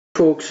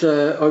Folks,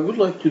 I would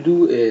like to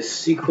do a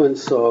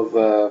sequence of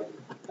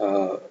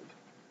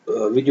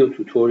video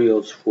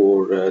tutorials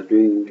for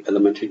doing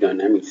elementary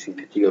dynamics in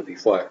Catia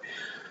V5.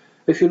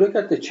 If you look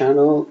at the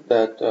channel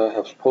that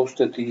has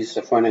posted these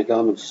finite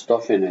element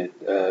stuff in it,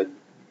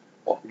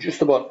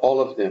 just about all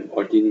of them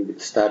are dealing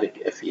with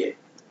static FEA.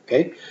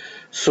 Okay,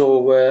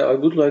 so I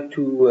would like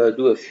to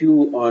do a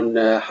few on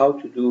how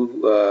to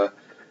do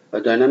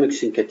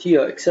dynamics in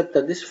Catia, except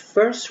that this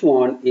first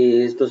one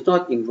does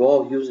not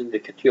involve using the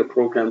Catia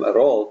program at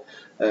all.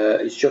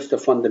 It's just the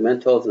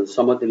fundamentals and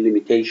some of the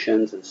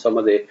limitations and some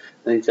of the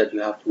things that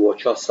you have to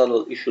watch out,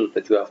 subtle issues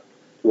that you have to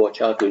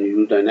watch out when you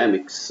do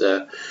dynamics.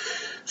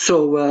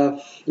 So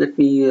let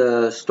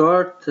me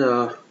start.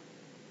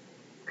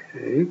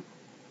 Okay.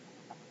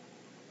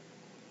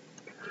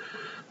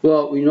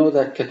 Well, we know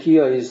that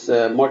Catia is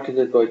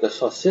marketed by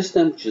Dassault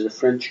System, which is a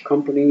French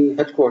company,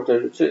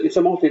 headquartered. It's a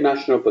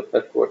multinational, but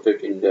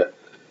headquartered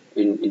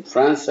in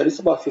France, and it's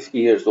about 50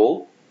 years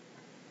old.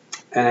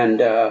 And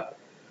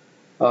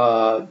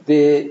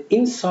the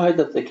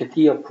inside of the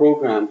Catia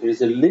program, there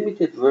is a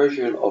limited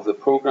version of a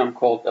program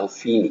called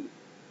Alfini.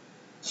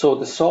 So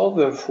the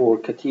solver for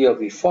Catia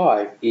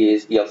V5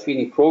 is the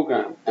Alfini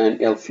program, and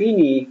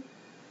Alfini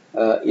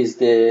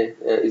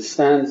it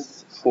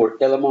stands for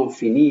element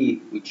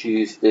fini, which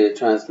is the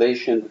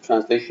translation. The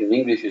translation in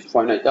English is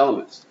finite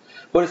elements,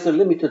 but it's a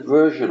limited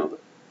version of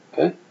it.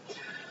 Okay,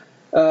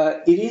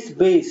 it is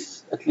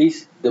based, at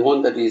least the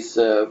one that is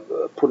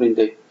put in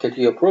the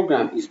Catia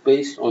program, is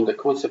based on the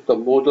concept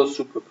of modal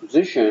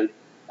superposition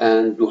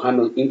and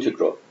Duhamel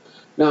integral.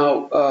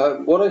 Now,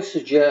 what I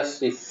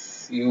suggest,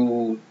 if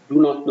you do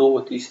not know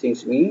what these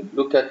things mean,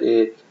 look at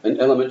an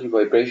elementary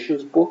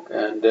vibrations book,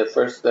 and the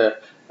first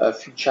a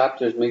few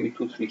chapters, maybe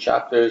 2-3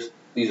 chapters,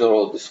 these are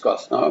all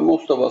discussed. Now,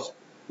 most of us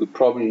would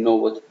probably know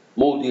what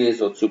mode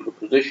is or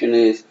superposition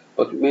is,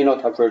 but we may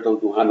not have heard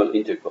of Duhamel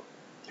integral.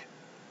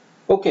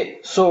 Okay,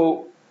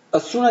 so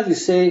as soon as you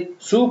say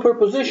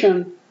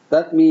superposition,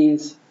 that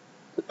means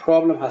the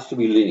problem has to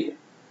be linear.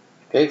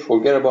 Okay,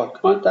 forget about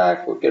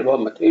contact, forget about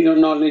material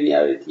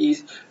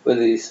nonlinearities,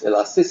 whether it's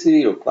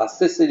elasticity or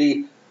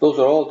plasticity, those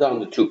are all down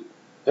the tube.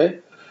 Okay,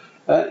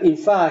 in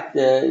fact,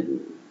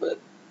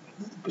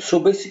 so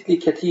basically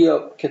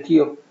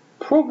Catia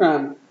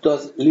program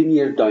does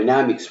linear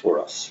dynamics for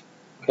us.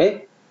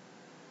 Okay.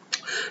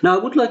 Now I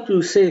would like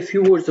to say a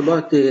few words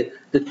about the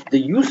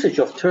usage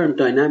of term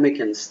dynamic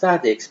and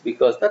statics,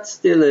 because that's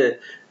still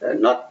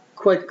not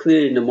quite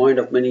clear in the mind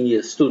of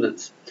many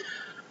students.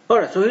 All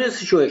right, so here's the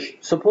situation.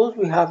 Suppose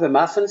we have a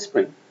mass and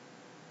spring,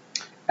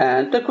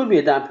 and there could be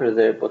a damper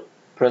there, but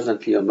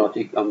presently I'm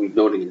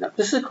ignoring that.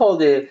 This is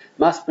called a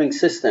mass spring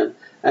system,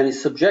 and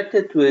is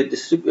subjected to a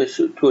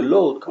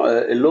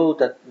load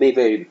that may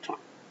vary with time.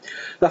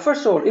 Now,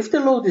 first of all, if the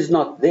load is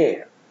not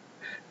there,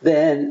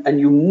 then, and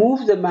you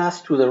move the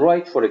mass to the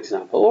right, for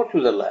example, or to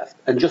the left,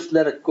 and just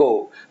let it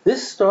go,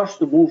 this starts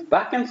to move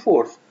back and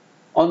forth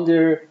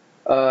under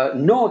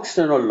no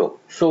external load.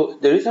 So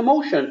there is a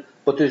motion,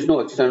 but there's no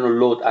external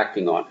load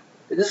acting on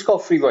it. This is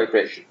called free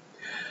vibration.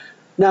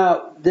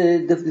 Now,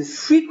 the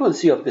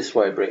frequency of this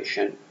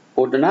vibration,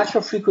 or the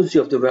natural frequency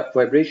of the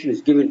vibration,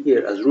 is given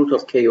here as root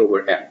of k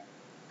over m.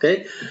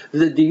 Okay,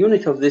 the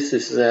unit of this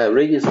is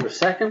radians per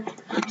second.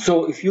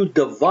 So if you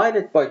divide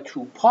it by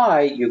 2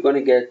 pi, you're going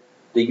to get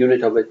the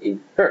unit of it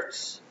in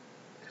hertz.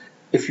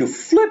 If you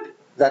flip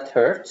that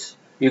hertz,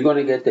 you're going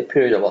to get the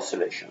period of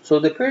oscillation. So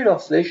the period of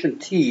oscillation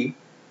T,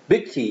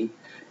 big T,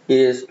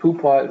 is 2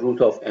 pi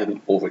root of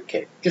m over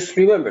k. Just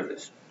remember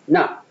this.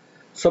 Now,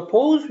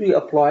 suppose we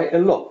apply a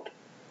load.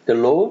 The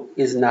load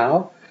is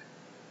now,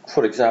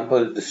 for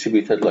example,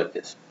 distributed like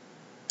this.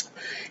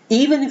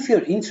 Even if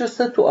you're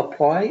interested to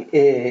apply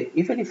a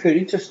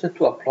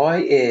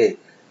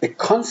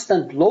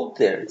constant load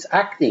there, it's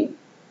acting.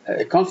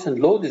 A constant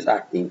load is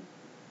acting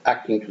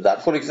to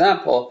that. For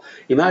example,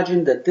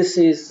 imagine that this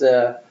is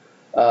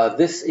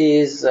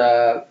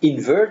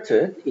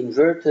inverted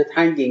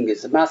hanging,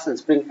 is a mass and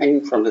spring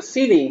hanging from the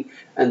ceiling,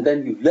 and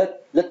then you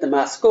let the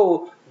mass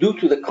go. Due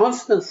to the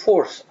constant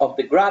force of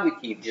the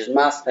gravity, which is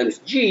mass times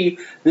g,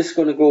 this is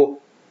going to go.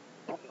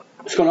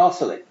 It's going to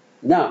oscillate.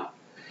 Now,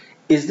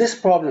 is this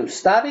problem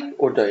static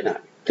or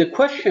dynamic? The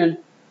question,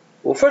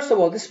 well, first of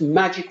all, this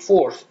magic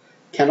force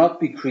cannot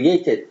be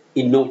created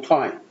in no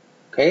time.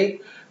 Okay,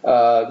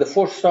 the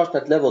force starts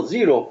at level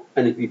 0,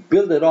 and we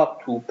build it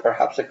up to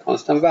perhaps a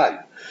constant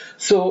value.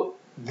 So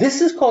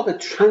this is called a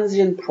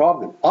transient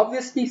problem.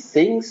 Obviously,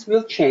 things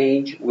will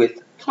change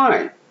with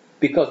time,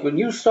 because when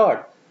you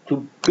start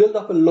to build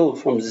up a load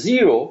from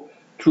 0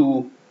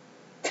 to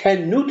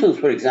 10 newtons,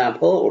 for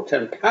example, or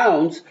 10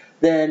 pounds,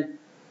 then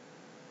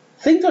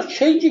things are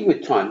changing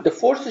with time. The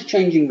force is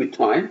changing with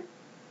time.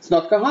 It's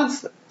not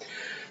constant.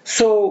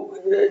 So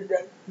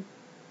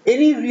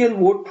any real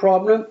world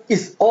problem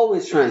is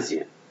always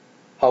transient.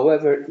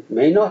 However, it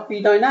may not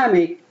be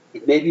dynamic.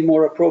 It may be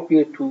more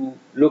appropriate to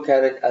look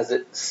at it as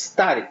a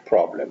static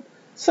problem.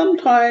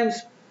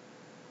 Sometimes,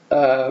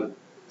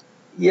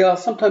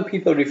 sometimes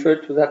people refer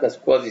to that as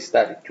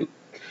quasi-static too.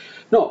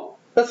 No,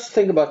 let's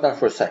think about that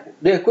for a second.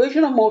 The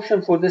equation of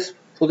motion for this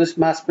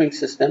mass spring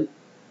system,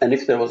 and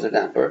if there was a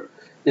damper,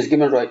 is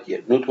given right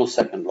here, Newton's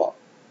second law.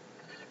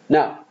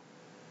 Now,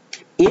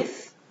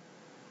 if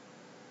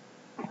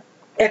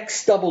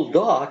x double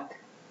dot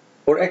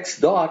or x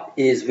dot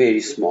is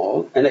very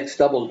small and x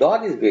double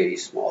dot is very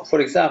small,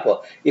 for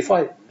example, if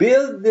I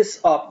build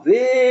this up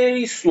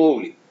very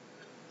slowly,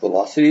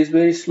 velocity is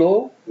very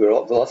slow,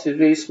 velocity is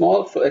very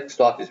small, so x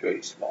dot is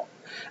very small.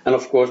 And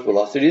of course,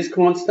 velocity is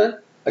constant,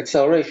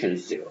 acceleration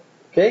is zero.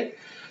 Okay?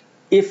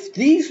 If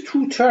these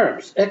two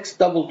terms, x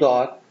double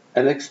dot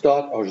and x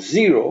dot, are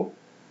zero,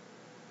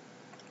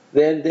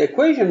 then the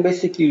equation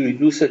basically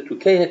reduces to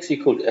kx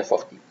equal to f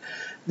of t.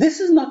 This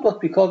is not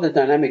what we call the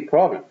dynamic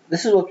problem.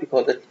 This is what we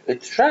call a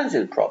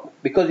transient problem.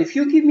 Because if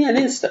you give me an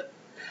instant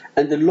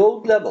and the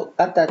load level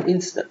at that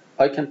instant,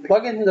 I can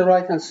plug it in the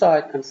right-hand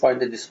side and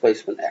find the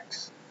displacement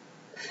x.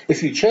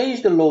 If you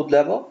change the load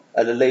level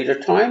at a later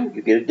time,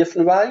 you get a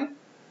different value.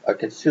 I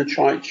can still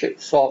try and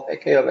solve a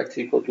k of x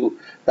equal to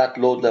that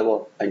load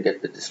level and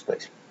get the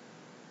displacement.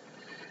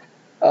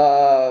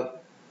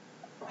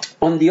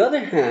 On the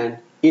other hand,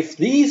 if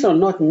these are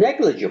not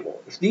negligible,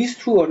 if these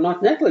two are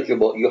not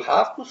negligible, you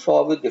have to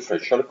solve a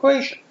differential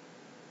equation.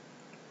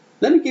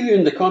 Let me give you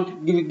in the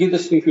give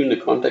this to you in the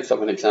context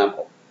of an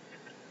example.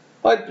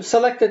 I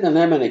selected an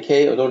m and a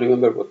k. I don't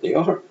remember what they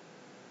are,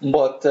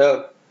 but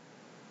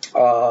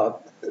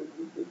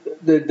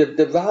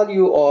the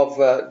value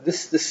of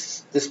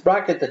this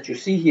bracket that you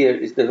see here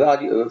is the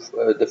value of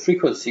the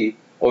frequency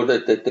or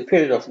the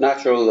period of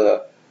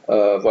natural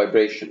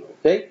vibration.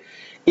 Okay,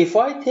 if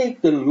I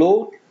take the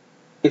load,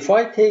 if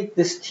I take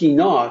this t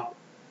naught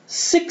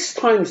 6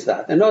 times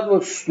that, in other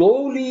words,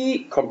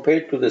 slowly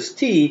compared to this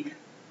t,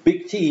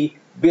 big T,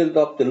 build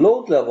up the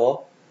load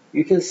level,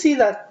 you can see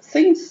that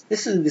things,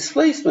 this is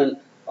displacement,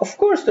 of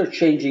course they're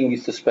changing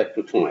with respect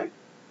to time.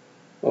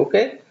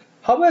 Okay?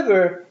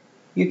 However,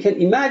 you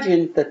can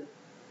imagine that,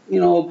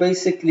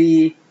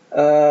 basically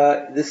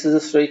this is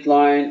a straight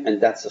line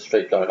and that's a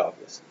straight line,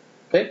 obviously.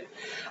 Okay?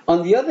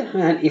 On the other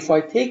hand, if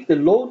I take the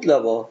load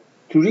level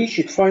to reach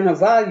its final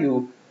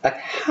value at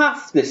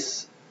half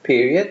this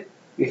period,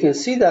 you can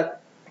see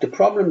that the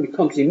problem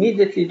becomes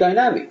immediately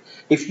dynamic.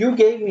 If you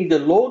gave me the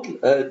load,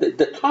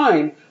 the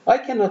time, I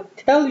cannot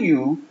tell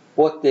you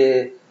what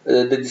the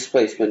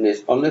displacement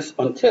is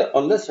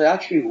unless I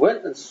actually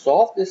went and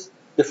solved this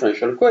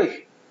differential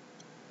equation.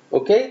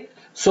 Okay,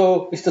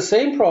 so it's the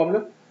same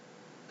problem,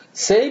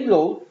 same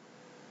load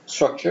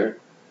structure,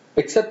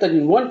 except that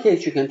in one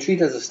case you can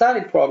treat it as a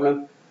static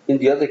problem, in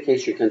the other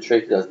case you can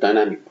treat it as a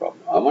dynamic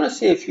problem. I want to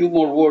say a few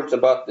more words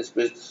about this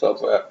business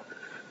of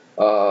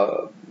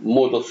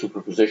modal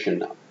superposition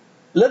now.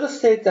 Let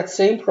us take that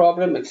same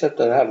problem, except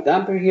that I have a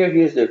damper here.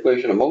 Here's the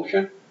equation of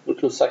motion,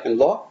 Newton's second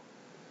law.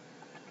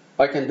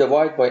 I can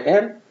divide by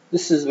m.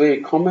 This is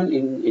very common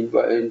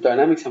in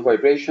dynamics and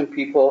vibration.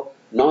 People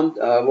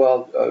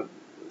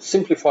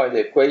simplify the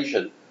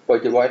equation by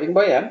dividing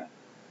by m.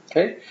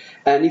 Okay,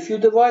 and if you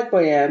divide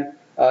by m,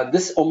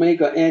 this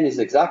omega n is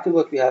exactly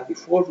what we had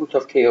before, root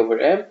of k over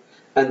m,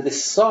 and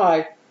this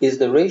psi is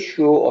the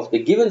ratio of the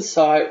given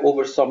psi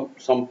over some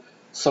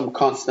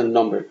constant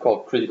number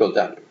called critical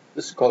damping.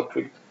 This is called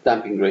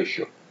damping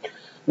ratio.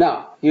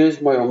 Now,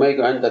 here's my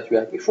omega n that we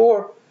had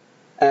before,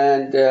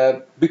 and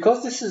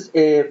because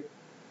there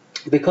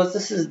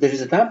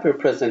is a damper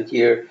present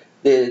here,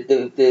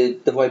 the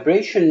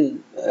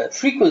vibration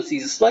frequency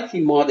is slightly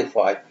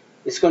modified.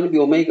 It's going to be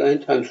omega n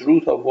times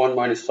root of 1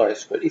 minus psi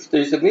squared. If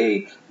there is a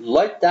very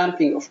light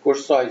damping, of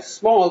course, psi is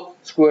small,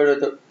 square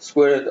of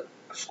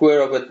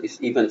it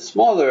is even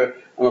smaller,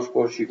 and of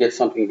course you get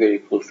something very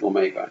close to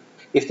omega n.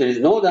 If there is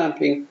no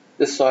damping,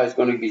 this psi is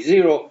going to be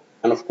 0,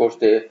 and of course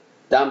the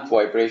damped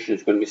vibration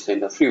is going to be the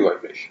same as free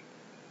vibration.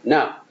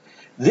 Now,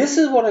 this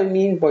is what I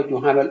mean by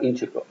Duhamel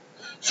integral.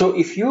 So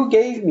if you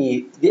gave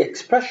me the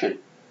expression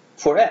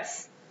for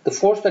F, the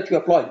force that you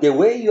applied, the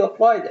way you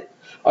applied it,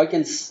 I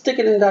can stick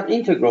it in that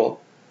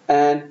integral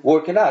and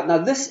work it out. Now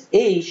this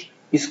H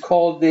is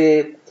called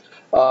the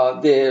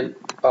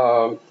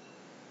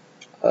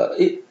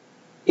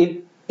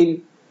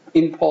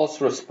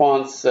impulse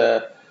response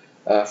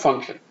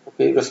function,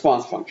 okay,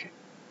 response function.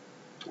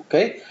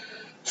 Okay,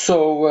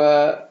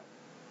 so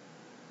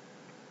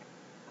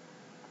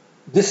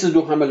this is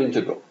Duhamel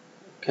integral.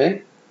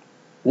 Okay,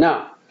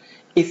 now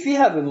if we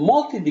have a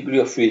multi-degree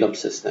of freedom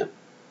system,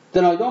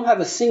 then I don't have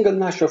a single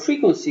natural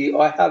frequency,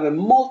 I have a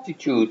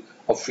multitude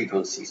of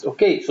frequencies.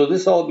 Okay, so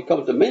this all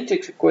becomes a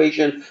matrix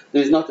equation.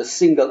 There is not a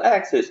single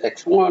x, there's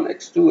x1,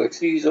 x2, x3,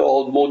 these are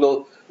all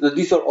modal,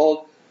 these are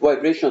all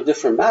vibration of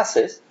different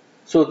masses.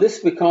 So this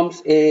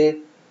becomes a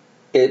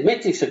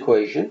matrix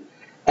equation,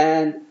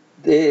 and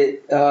the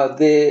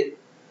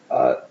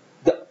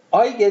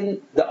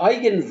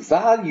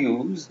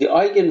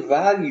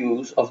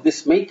eigenvalues of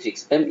this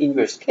matrix M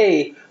inverse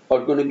K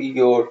are going to be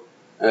your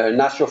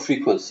natural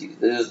frequencies,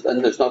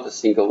 and there's not a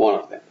single one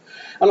of them.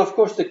 And of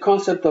course, the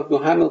concept of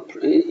Duhamel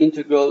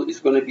integral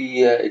is going to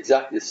be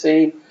exactly the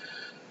same.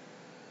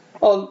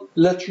 I'll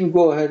let you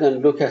go ahead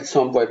and look at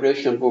some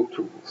vibration book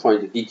to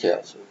find the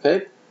details,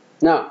 okay?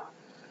 Now,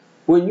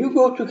 when you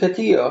go to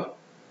Catia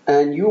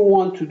and you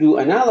want to do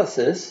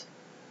analysis,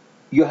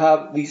 you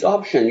have these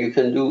options. You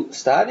can do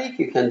static,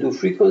 you can do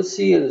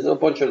frequency, and there's a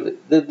bunch of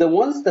the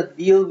ones that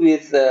deal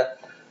with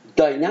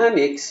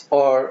dynamics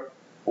are,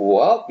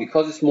 well,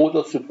 because it's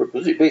modal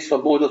superposition, based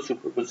on modal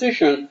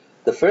superposition,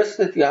 the first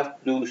step you have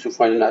to do is to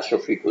find a natural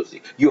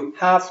frequency. You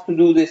have to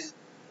do this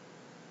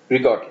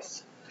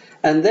regardless.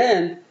 And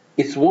then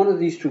it's one of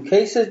these two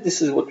cases.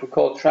 This is what we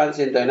call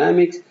transient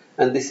dynamics,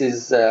 and this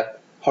is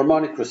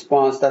harmonic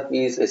response. That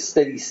means a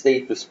steady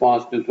state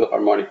response due to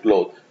harmonic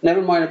load.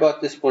 Never mind about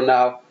this for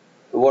now.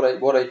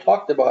 What I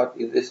talked about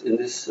in this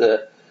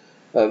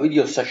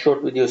video,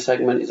 short video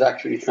segment, is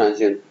actually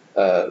transient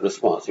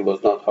response. It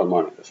was not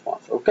harmonic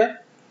response. Okay.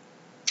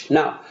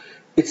 Now,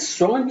 it's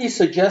strongly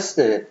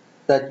suggested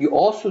that you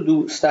also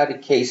do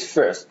static case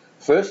first.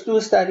 First, do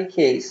a static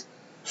case.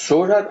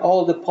 Sort out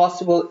all the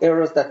possible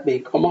errors that may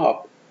come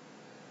up.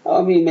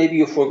 I mean, maybe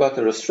you forgot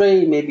the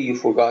restraint, maybe you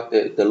forgot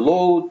the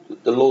load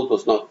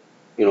was not,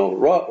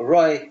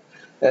 right,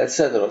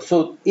 etc.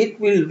 So it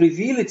will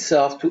reveal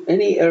itself to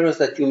any errors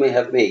that you may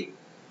have made.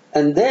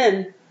 And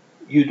then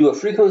you do a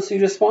frequency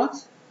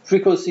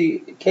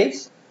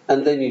case,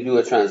 and then you do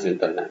a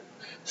transient dynamic.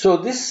 So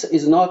this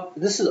is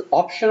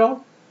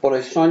optional, but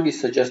I strongly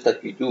suggest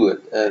that you do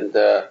it. And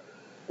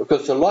because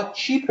it's a lot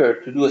cheaper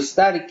to do a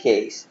static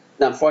case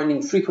than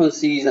finding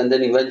frequencies and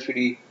then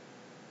eventually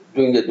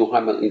doing the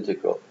Duhamel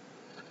integral.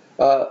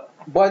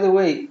 By the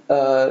way,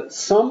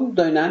 some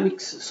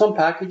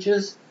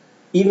packages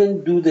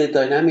even do the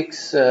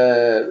dynamics,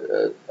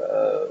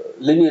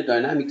 linear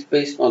dynamics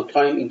based on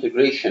time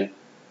integration,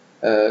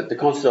 the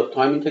concept of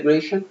time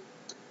integration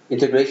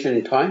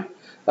in time.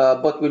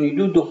 But when you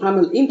do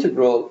Duhamel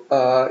integral,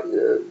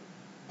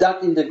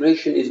 that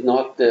integration is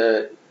not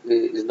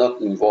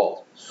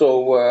involved.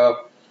 So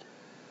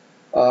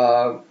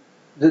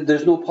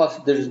there's no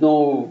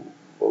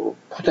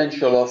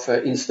potential of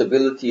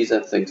instabilities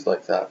and things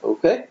like that.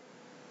 Okay.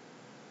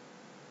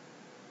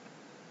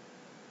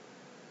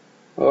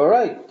 All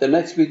right. The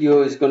next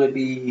video is going to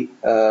be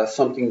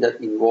something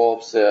that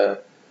involves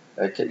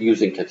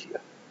using Catia.